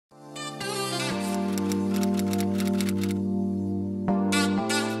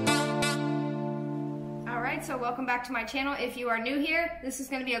welcome back to my channel. If you are new here, this is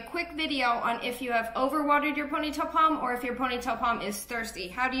going to be a quick video on if you have overwatered your ponytail palm or if your ponytail palm is thirsty.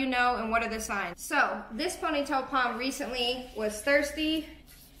 How do you know and what are the signs? So this ponytail palm recently was thirsty,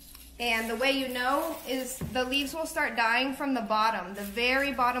 and the way you know is the leaves will start dying from the bottom, the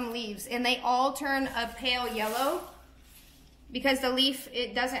very bottom leaves, and they all turn a pale yellow because the leaf,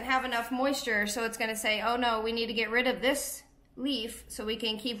 it doesn't have enough moisture, so it's going to say, oh no, we need to get rid of this leaf so we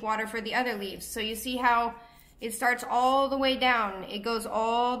can keep water for the other leaves. So you see how it starts all the way down, it goes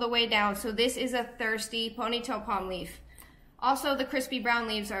all the way down. So this is a thirsty ponytail palm leaf. Also, the crispy brown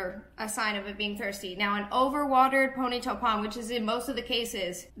leaves are a sign of it being thirsty. Now, an overwatered ponytail palm, which is in most of the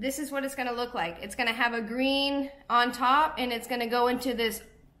cases, this is what it's going to look like. It's going to have a green on top, and it's going to go into this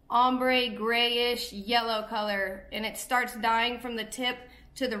ombre grayish yellow color, and it starts dying from the tip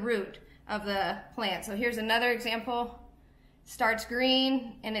to the root of the plant. So here's another example. Starts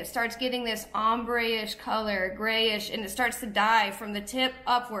green, and it starts getting this ombre-ish color, grayish, and it starts to die from the tip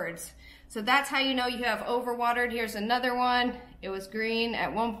upwards. So that's how you know you have overwatered. Here's another one. It was green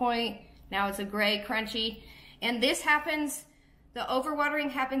at one point. Now it's a gray, crunchy. And this happens, the overwatering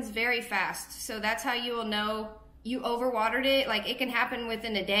happens very fast. So that's how you will know you overwatered it. Like, it can happen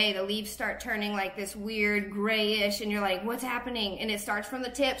within a day. The leaves start turning like this weird grayish, and you're like, what's happening? And it starts from the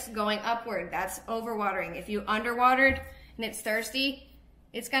tips going upward. That's overwatering. If you underwatered and it's thirsty,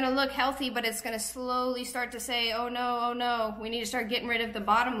 it's going to look healthy, but it's going to slowly start to say, oh no, we need to start getting rid of the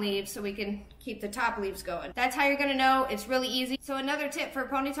bottom leaves so we can keep the top leaves going. That's how you're going to know. It's really easy. So another tip for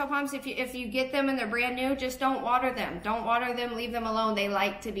ponytail palms, if you get them and they're brand new, just don't water them. Don't water them, leave them alone. They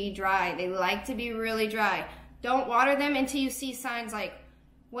like to be dry. They like to be really dry. Don't water them until you see signs like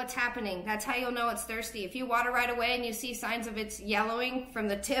what's happening. That's how you'll know it's thirsty. If you water right away and you see signs of it's yellowing from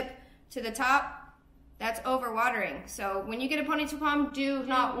the tip to the top, that's overwatering. So when you get a ponytail palm, do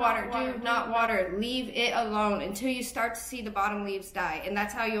not water. Leave it alone until you start to see the bottom leaves die, and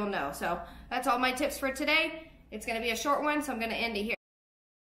that's how you'll know. So that's all my tips for today. It's going to be a short one, so I'm going to end it here.